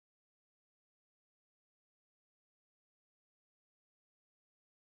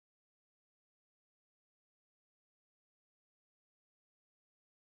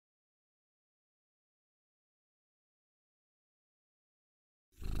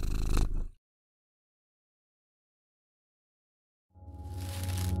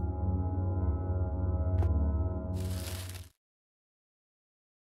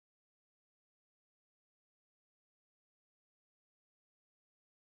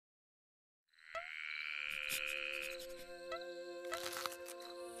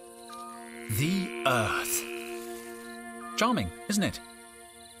The Earth. Charming, isn't it?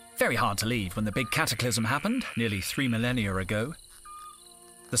 Very hard to leave when the big cataclysm happened nearly 3 millennia ago.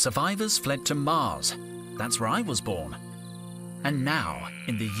 The survivors fled to Mars. That's where I was born. And now,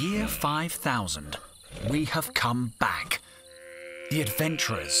 in the year 5000, we have come back. The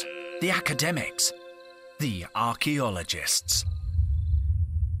adventurers, the academics, the archaeologists.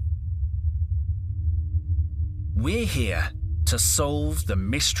 We're here to solve the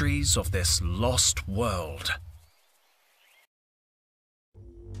mysteries of this lost world.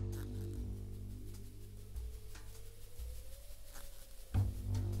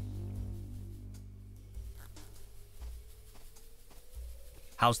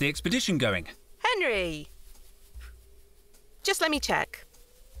 How's the expedition going? Henry! Just let me check.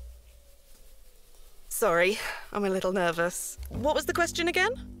 Sorry, I'm a little nervous. What was the question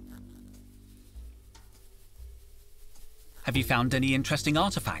again? Have you found any interesting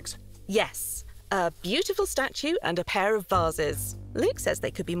artifacts? Yes, a beautiful statue and a pair of vases. Luke says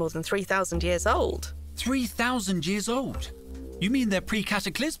they could be more than 3,000 years old. 3,000 years old? You mean they're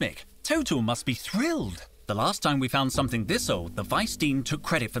pre-cataclysmic? Total must be thrilled. The last time we found something this old, the Vice Dean took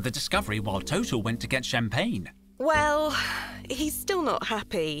credit for the discovery while Total went to get champagne. Well, he's still not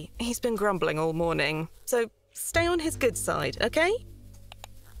happy. He's been grumbling all morning. So stay on his good side, okay?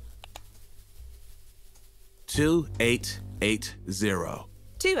 2880.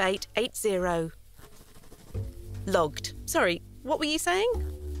 2880. Logged. Sorry, what were you saying?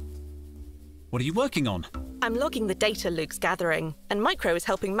 What are you working on? I'm logging the data Luke's gathering, and Micro is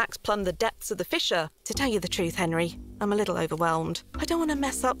helping Max plumb the depths of the fissure. To tell you the truth, Henry, I'm a little overwhelmed. I don't want to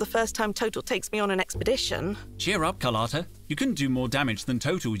mess up the first time Total takes me on an expedition. Cheer up, Carlotta. You couldn't do more damage than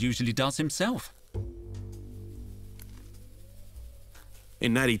Total usually does himself.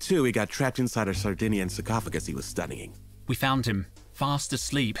 In 92, he got trapped inside a Sardinian sarcophagus he was studying. We found him, fast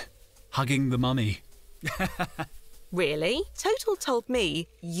asleep, hugging the mummy. Really? Total told me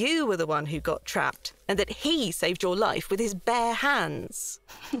you were the one who got trapped and that he saved your life with his bare hands.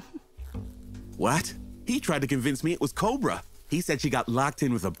 What? He tried to convince me it was Cobra. He said she got locked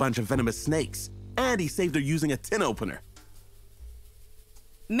in with a bunch of venomous snakes, and he saved her using a tin opener.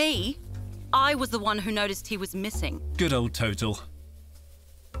 Me? I was the one who noticed he was missing. Good old Total.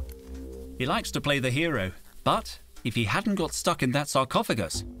 He likes to play the hero, but if he hadn't got stuck in that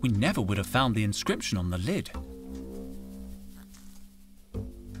sarcophagus, we never would have found the inscription on the lid.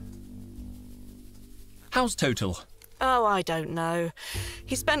 How's Total? Oh, I don't know.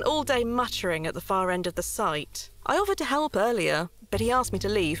 He spent all day muttering at the far end of the site. I offered to help earlier, but he asked me to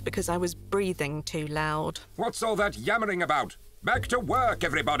leave because I was breathing too loud. What's all that yammering about? Back to work,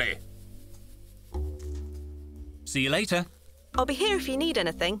 everybody! See you later. I'll be here if you need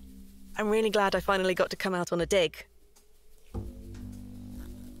anything. I'm really glad I finally got to come out on a dig.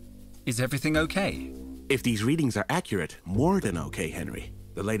 Is everything okay? If these readings are accurate, more than okay, Henry.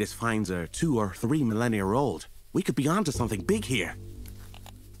 The latest finds are 2 or 3 millennia old. We could be onto something big here.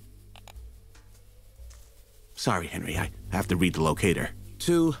 Sorry, Henry, I have to read the locator.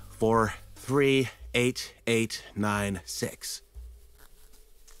 2438896.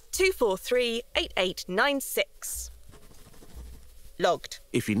 2438896. Logged.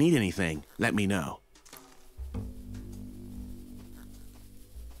 If you need anything, let me know.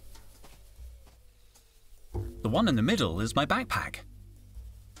 The one in the middle is my backpack.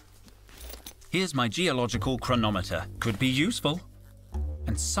 Here's my geological chronometer. Could be useful.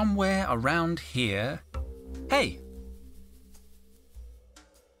 And somewhere around here... Hey!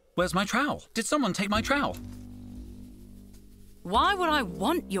 Where's my trowel? Did someone take my trowel? Why would I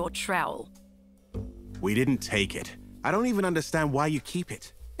want your trowel? We didn't take it. I don't even understand why you keep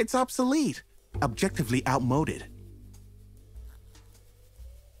it. It's obsolete. Objectively outmoded.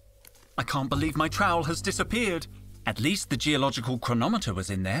 I can't believe my trowel has disappeared. At least the geological chronometer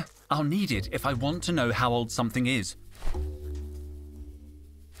was in there. I'll need it if I want to know how old something is.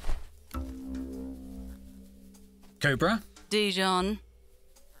 Cobra? Dijon.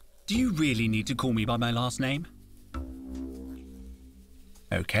 Do you really need to call me by my last name?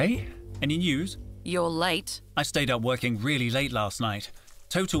 Okay. Any news? You're late. I stayed up working really late last night.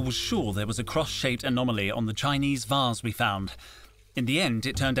 Total was sure there was a cross-shaped anomaly on the Chinese vase we found. In the end,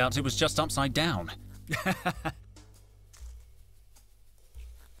 it turned out it was just upside down.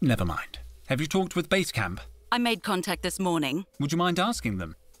 Never mind. Have you talked with base camp? I made contact this morning. Would you mind asking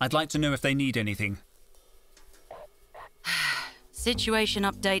them? I'd like to know if they need anything. Situation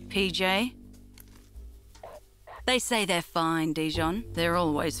update, PJ. They say they're fine, Dijon. They're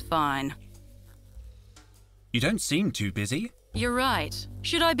always fine. You don't seem too busy. You're right.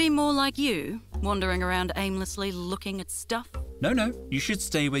 Should I be more like you? wandering around aimlessly looking at stuff? No, you should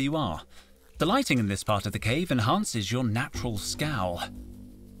stay where you are. The lighting in this part of the cave enhances your natural scowl.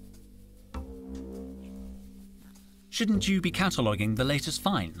 Shouldn't you be cataloguing the latest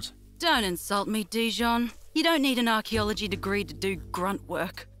finds? Don't insult me, Dijon. You don't need an archaeology degree to do grunt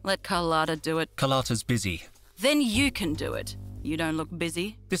work. Let Carlotta do it. Carlotta's busy. Then you can do it. You don't look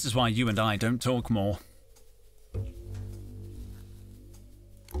busy. This is why you and I don't talk more.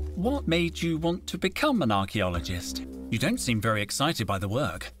 What made you want to become an archaeologist? You don't seem very excited by the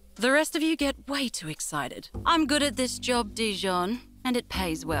work. The rest of you get way too excited. I'm good at this job, Dijon, and it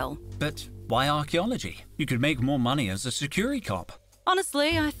pays well. But why archaeology? You could make more money as a security cop.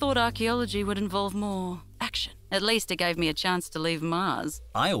 Honestly, I thought archaeology would involve more action. At least it gave me a chance to leave Mars.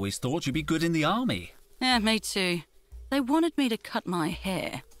 I always thought you'd be good in the army. Yeah, me too. They wanted me to cut my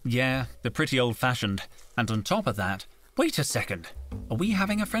hair. Yeah, they're pretty old-fashioned. And on top of that, wait a second. Are we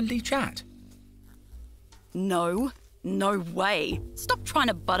having a friendly chat? No way. Stop trying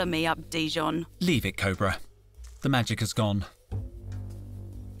to butter me up, Dijon. Leave it, Cobra. The magic has gone.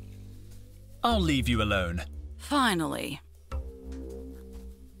 I'll leave you alone. Finally.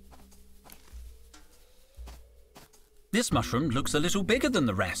 This mushroom looks a little bigger than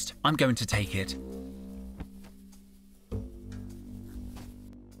the rest. I'm going to take it.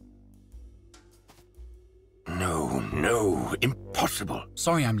 No, impossible.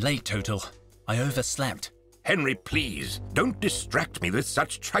 Sorry I'm late, Total. I overslept. Henry, please, don't distract me with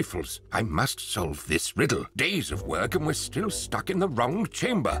such trifles. I must solve this riddle. Days of work and we're still stuck in the wrong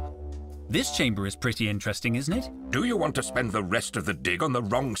chamber. This chamber is pretty interesting, isn't it? Do you want to spend the rest of the dig on the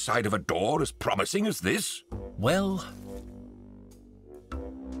wrong side of a door as promising as this? Well...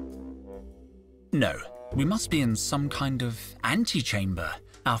 no. We must be in some kind of antechamber.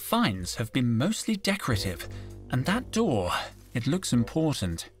 Our finds have been mostly decorative. And that door, it looks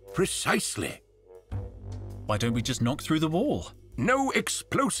important. Precisely. Why don't we just knock through the wall? No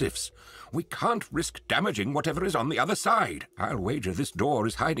explosives. We can't risk damaging whatever is on the other side. I'll wager this door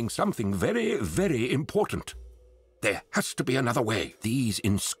is hiding something very, very important. There has to be another way. These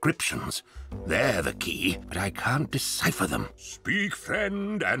inscriptions, they're the key, but I can't decipher them. Speak,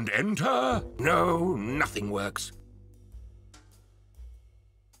 friend, and enter? No, nothing works.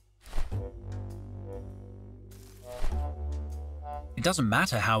 It doesn't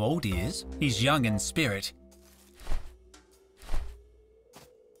matter how old he is. He's young in spirit.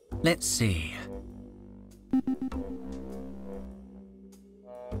 Let's see.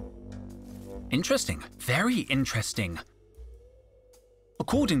 Interesting. Very interesting.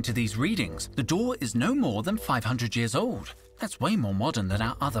 According to these readings, the door is no more than 500 years old. That's way more modern than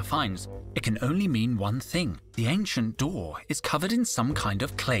our other finds. It can only mean one thing. The ancient door is covered in some kind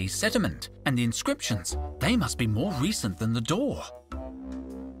of clay sediment, and the inscriptions, they must be more recent than the door.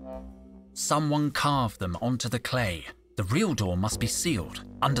 Someone carved them onto the clay. The real door must be sealed,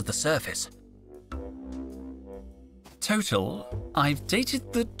 under the surface. Total, I've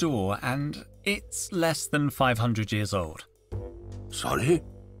dated the door and it's less than 500 years old. Sorry?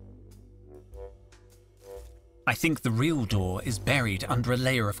 I think the real door is buried under a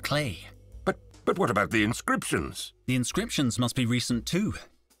layer of clay. But what about the inscriptions? The inscriptions must be recent too,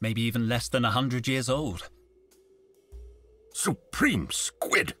 maybe even less than 100 years old. Supreme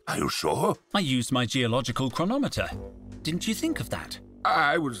squid, are you sure? I used my geological chronometer. Didn't you think of that?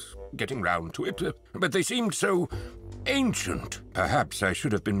 I was getting round to it, but they seemed so ancient. Perhaps I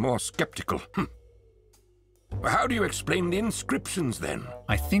should have been more skeptical. How do you explain the inscriptions then?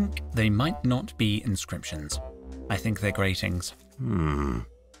 I think they might not be inscriptions. I think they're gratings.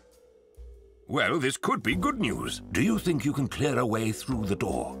 Well, this could be good news. Do you think you can clear a way through the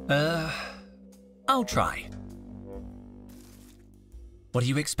door? I'll try. What are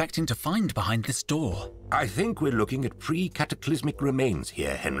you expecting to find behind this door? I think we're looking at pre-cataclysmic remains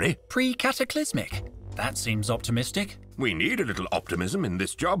here, Henry. Pre-cataclysmic? That seems optimistic. We need a little optimism in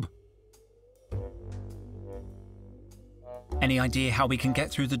this job. Any idea how we can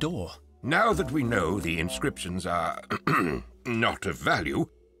get through the door? Now that we know the inscriptions are not of value,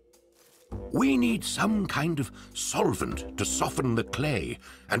 we need some kind of solvent to soften the clay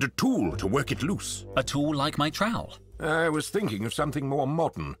and a tool to work it loose. A tool like my trowel? I was thinking of something more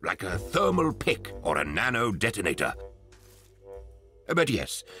modern, like a thermal pick or a nano detonator. But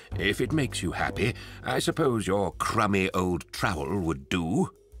yes, if it makes you happy, I suppose your crummy old trowel would do.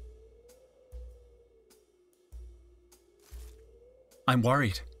 I'm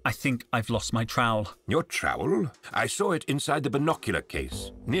worried. I think I've lost my trowel. Your trowel? I saw it inside the binocular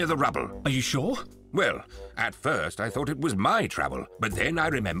case, near the rubble. Are you sure? Well, at first I thought it was my trowel, but then I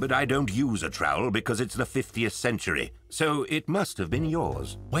remembered I don't use a trowel because it's the 50th century, so it must have been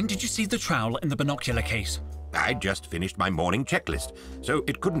yours. When did you see the trowel in the binocular case? I'd just finished my morning checklist, so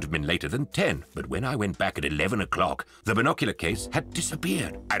it couldn't have been later than 10, but when I went back at 11 o'clock, the binocular case had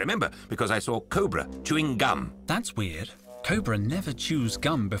disappeared. I remember because I saw Cobra chewing gum. That's weird. Cobra never chews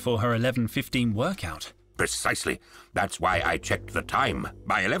gum before her 11:15 workout. Precisely. That's why I checked the time.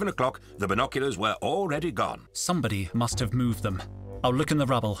 By 11 o'clock, the binoculars were already gone. Somebody must have moved them. I'll look in the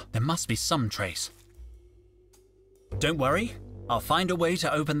rubble. There must be some trace. Don't worry. I'll find a way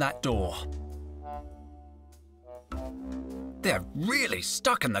to open that door. They're really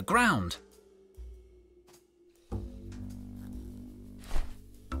stuck in the ground.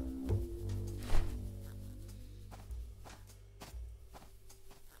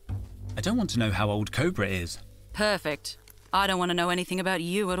 I don't want to know how old Cobra is. Perfect. I don't want to know anything about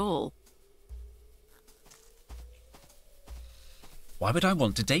you at all. Why would I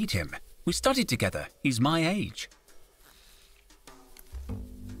want to date him? We studied together. He's my age.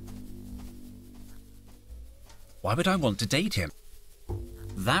 Why would I want to date him?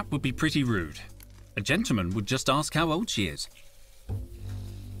 That would be pretty rude. A gentleman would just ask how old she is.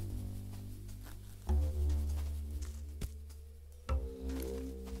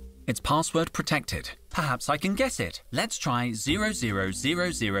 It's password protected. Perhaps I can guess it. Let's try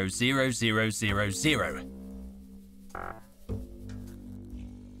 00000000.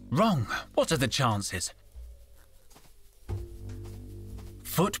 Wrong. What are the chances?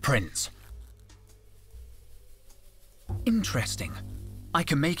 Footprints. Interesting. I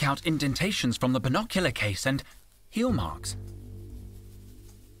can make out indentations from the binocular case and heel marks.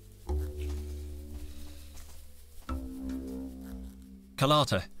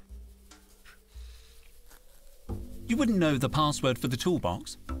 Carlotta, you wouldn't know the password for the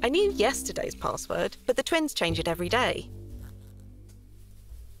toolbox? I knew yesterday's password, but the twins change it every day.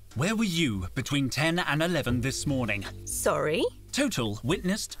 Where were you between 10 and 11 this morning? Sorry? Total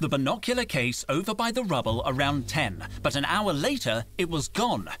witnessed the binocular case over by the rubble around 10, but an hour later, it was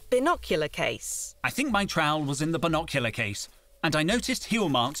gone. Binocular case. I think my trowel was in the binocular case, and I noticed heel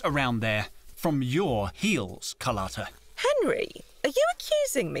marks around there. From your heels, Carlotta. Henry, are you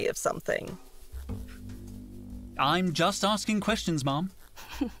accusing me of something? I'm just asking questions, Mom.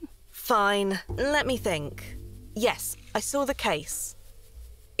 Fine, let me think. Yes, I saw the case.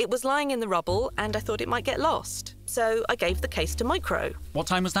 It was lying in the rubble and I thought it might get lost. So I gave the case to Micro. What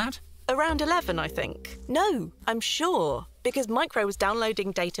time was that? Around 11, I think. No, I'm sure. Because Micro was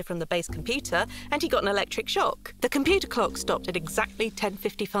downloading data from the base computer and he got an electric shock. The computer clock stopped at exactly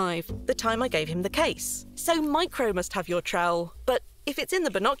 10:55, the time I gave him the case. So Micro must have your trowel. But if it's in the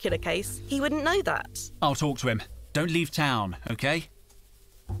binocular case, he wouldn't know that. I'll talk to him. Don't leave town, okay?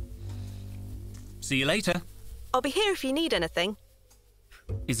 See you later. I'll be here if you need anything.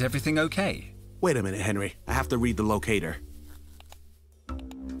 Is everything okay? Wait a minute, Henry. I have to read the locator.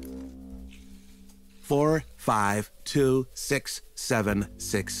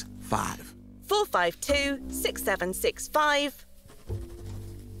 4526765. 4526765.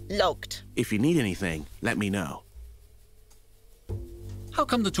 Logged. If you need anything, let me know. How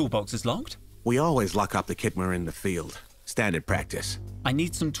come the toolbox is locked? We always lock up the kit when we're in the field. Standard practice. I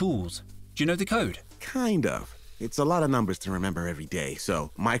need some tools. Do you know the code? Kind of. It's a lot of numbers to remember every day,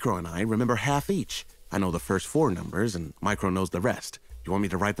 so Micro and I remember half each. I know the first 4 numbers, and Micro knows the rest. You want me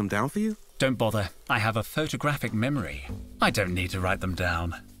to write them down for you? Don't bother. I have a photographic memory. I don't need to write them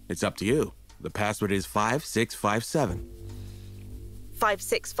down. It's up to you. The password is 5657.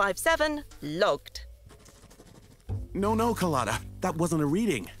 5657. Logged. No, Carlotta. That wasn't a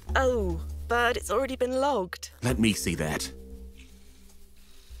reading. Oh, but it's already been logged. Let me see that.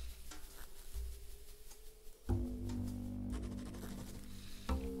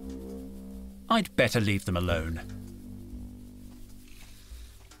 I'd better leave them alone.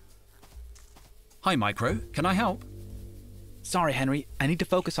 Hi, Micro. Can I help? Sorry, Henry. I need to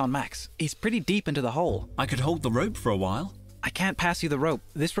focus on Max. He's pretty deep into the hole. I could hold the rope for a while. I can't pass you the rope.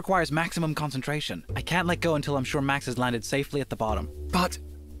 This requires maximum concentration. I can't let go until I'm sure Max has landed safely at the bottom. But...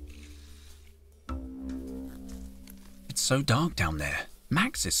 it's so dark down there.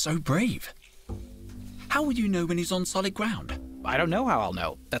 Max is so brave. How will you know when he's on solid ground? I don't know how I'll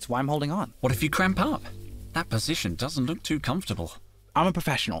know. That's why I'm holding on. What if you cramp up? That position doesn't look too comfortable. I'm a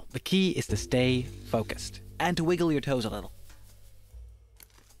professional. The key is to stay focused and to wiggle your toes a little.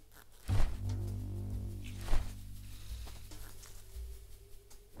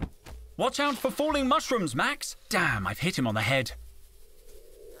 Watch out for falling mushrooms, Max! Damn, I've hit him on the head.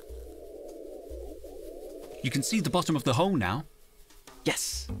 You can see the bottom of the hole now.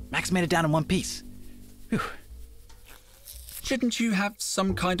 Yes, Max made it down in one piece. Shouldn't you have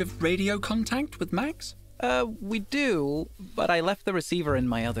some kind of radio contact with Max? We do, but I left the receiver in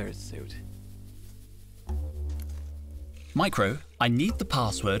my other suit. Micro, I need the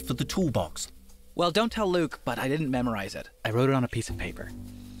password for the toolbox. Well, don't tell Luke, but I didn't memorize it. I wrote it on a piece of paper.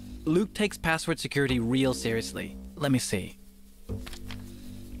 Luke takes password security real seriously. Let me see.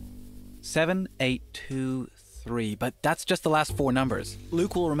 7823, but that's just the last 4 numbers.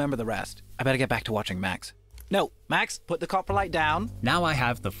 Luke will remember the rest. I better get back to watching Max. No, Max, put the copper light down. Now I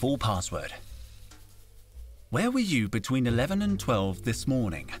have the full password. Where were you between 11 and 12 this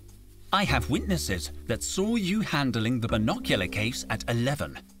morning? I have witnesses that saw you handling the binocular case at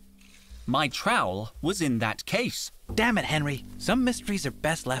 11. My trowel was in that case. Damn it, Henry. Some mysteries are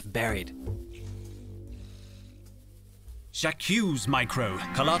best left buried. J'accuse, Micro.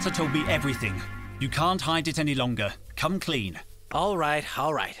 Carlotta told me everything. You can't hide it any longer. Come clean. All right.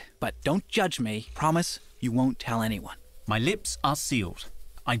 But don't judge me. Promise you won't tell anyone. My lips are sealed.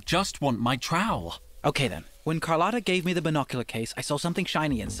 I just want my trowel. Okay then. When Carlotta gave me the binocular case, I saw something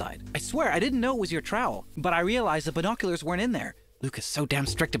shiny inside. I swear I didn't know it was your trowel, but I realized the binoculars weren't in there. Luke is so damn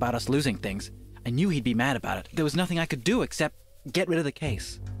strict about us losing things. I knew he'd be mad about it. There was nothing I could do except get rid of the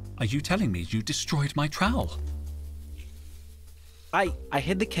case. Are you telling me you destroyed my trowel? I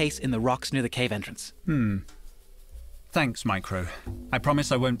hid the case in the rocks near the cave entrance. Thanks, Micro. I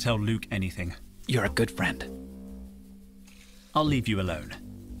promise I won't tell Luke anything. You're a good friend. I'll leave you alone.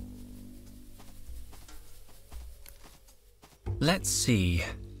 Let's see.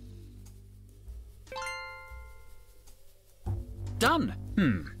 Done!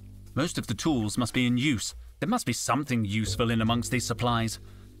 Most of the tools must be in use. There must be something useful in amongst these supplies.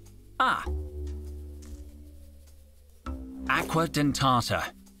 Ah! Aqua dentata.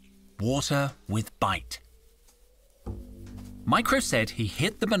 Water with bite. Micro said he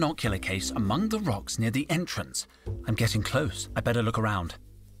hid the binocular case among the rocks near the entrance. I'm getting close. I better look around.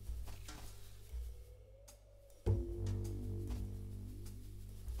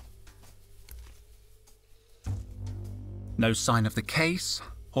 No sign of the case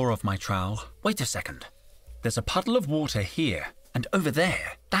or of my trowel. Wait a second. There's a puddle of water here, and over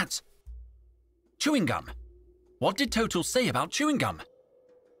there. That's chewing gum. What did Total say about chewing gum?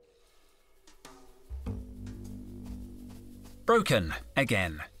 Broken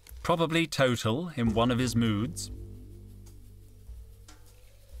again. Probably Total in one of his moods.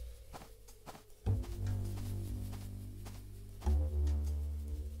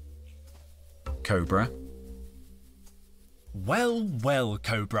 Cobra. Well,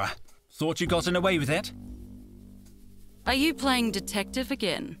 Cobra. Thought you gotten away with it? Are you playing detective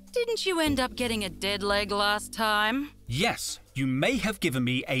again? Didn't you end up getting a dead leg last time? Yes, you may have given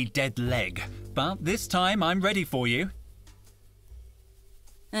me a dead leg, but this time I'm ready for you.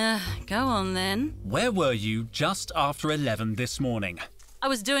 Go on then. Where were you just after 11 this morning? I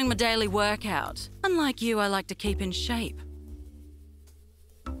was doing my daily workout. Unlike you, I like to keep in shape.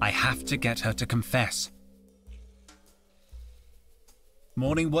 I have to get her to confess.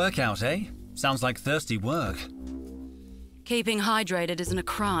 Morning workout, eh? Sounds like thirsty work. Keeping hydrated isn't a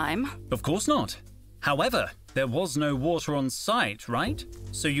crime. Of course not. However, there was no water on site, right?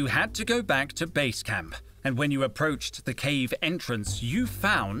 So you had to go back to base camp. And when you approached the cave entrance, you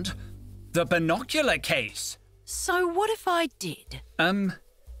found the binocular case. So what if I did? I'm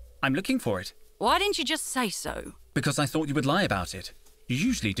looking for it. Why didn't you just say so? Because I thought you would lie about it. You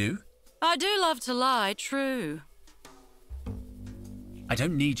usually do. I do love to lie, true. I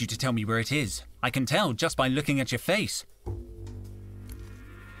don't need you to tell me where it is. I can tell just by looking at your face.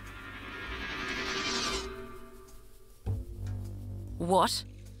 What?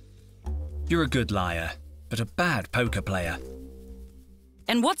 You're a good liar, but a bad poker player.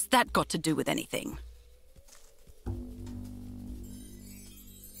 And what's that got to do with anything?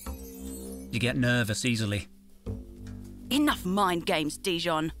 You get nervous easily. Enough mind games,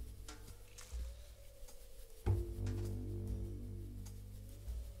 Dijon.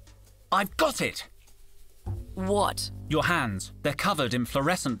 I've got it! What? Your hands. They're covered in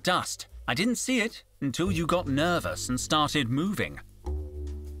fluorescent dust. I didn't see it until you got nervous and started moving.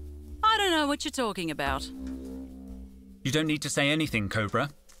 I don't know what you're talking about. You don't need to say anything, Cobra.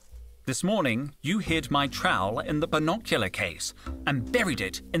 This morning, you hid my trowel in the binocular case and buried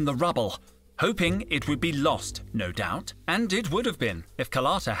it in the rubble, hoping it would be lost, no doubt. And it would have been if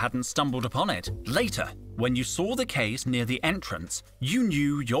Carlotta hadn't stumbled upon it. Later, when you saw the case near the entrance, you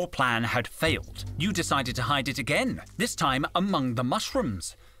knew your plan had failed. You decided to hide it again, this time among the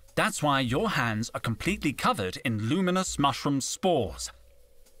mushrooms. That's why your hands are completely covered in luminous mushroom spores.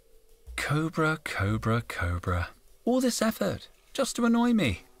 Cobra, Cobra, Cobra. All this effort, just to annoy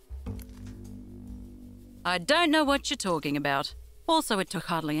me. I don't know what you're talking about. Also, it took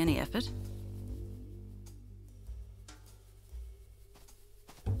hardly any effort.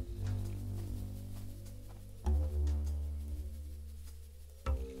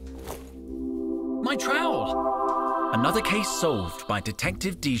 My trowel! Another case solved by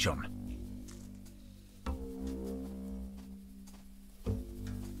Detective Dijon.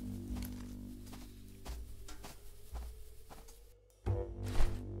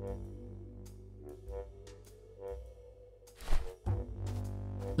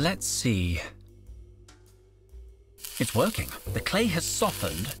 Let's see. It's working. The clay has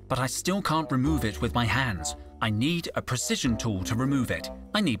softened, but I still can't remove it with my hands. I need a precision tool to remove it.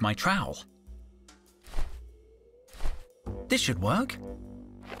 I need my trowel. This should work.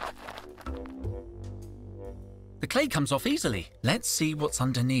 The clay comes off easily. Let's see what's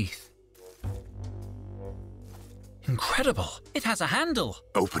underneath. Incredible! It has a handle!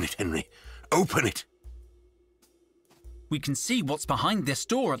 Open it, Henry. Open it! We can see what's behind this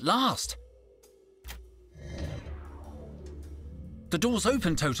door at last. The door's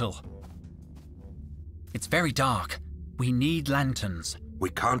open, Total. It's very dark. We need lanterns. We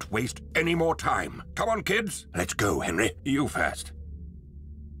can't waste any more time. Come on, kids. Let's go, Henry. You first.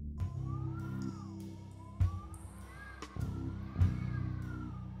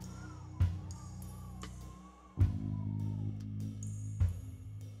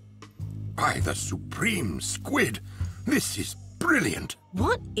 By the supreme squid! This is brilliant!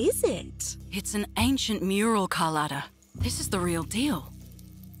 What is it? It's an ancient mural, Carlotta. This is the real deal.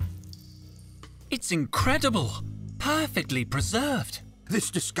 It's incredible! Perfectly preserved. This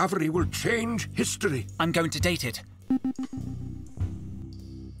discovery will change history. I'm going to date it.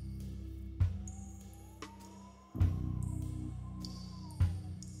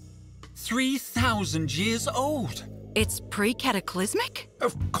 "3,000 years old. It's pre-cataclysmic?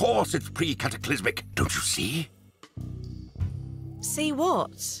 Of course it's pre-cataclysmic. Don't you see? See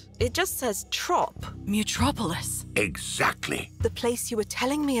what? It just says Trop, Mutropolis. Exactly. the place you were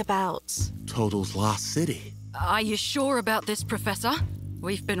telling me about. Total's lost city. Are you sure about this, Professor?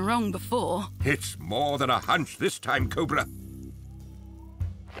 We've been wrong before. It's more than a hunch this time, Cobra.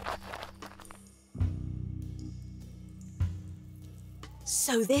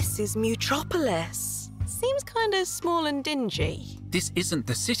 So this is Mutropolis. Seems kind of small and dingy. This isn't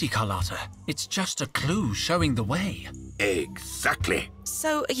the city, Carlotta. It's just a clue showing the way. Exactly.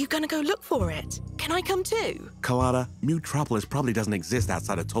 So are you gonna go look for it? Can I come too? Colada, Mutropolis probably doesn't exist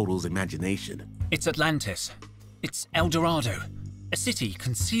outside of Total's imagination. It's Atlantis. It's El Dorado. A city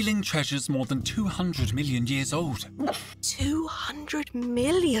concealing treasures more than 200 million years old. 200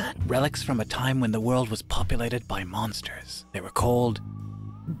 million? Relics from a time when the world was populated by monsters. They were called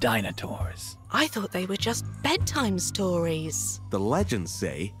Dinotaurs. I thought they were just bedtime stories. The legends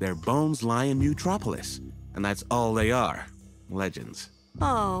say their bones lie in Mutropolis, and that's all they are. Legends.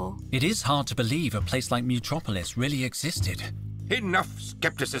 Oh. It is hard to believe a place like Mutropolis really existed. Enough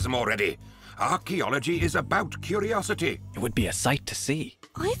skepticism already. Archaeology is about curiosity. It would be a sight to see.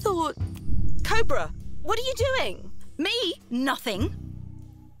 I thought... Cobra, what are you doing? Me? Nothing.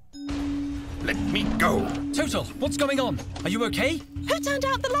 Let me go. Total, what's going on? Are you okay? Who turned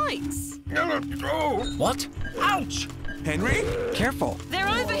out the lights? Oh. What? Ouch! Henry? Careful! They're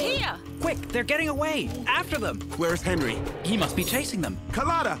over here! Quick, they're getting away! After them! Where's Henry? He must be chasing them.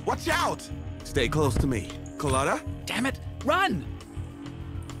 Colada, watch out! Stay close to me. Colada? Damn it! Run!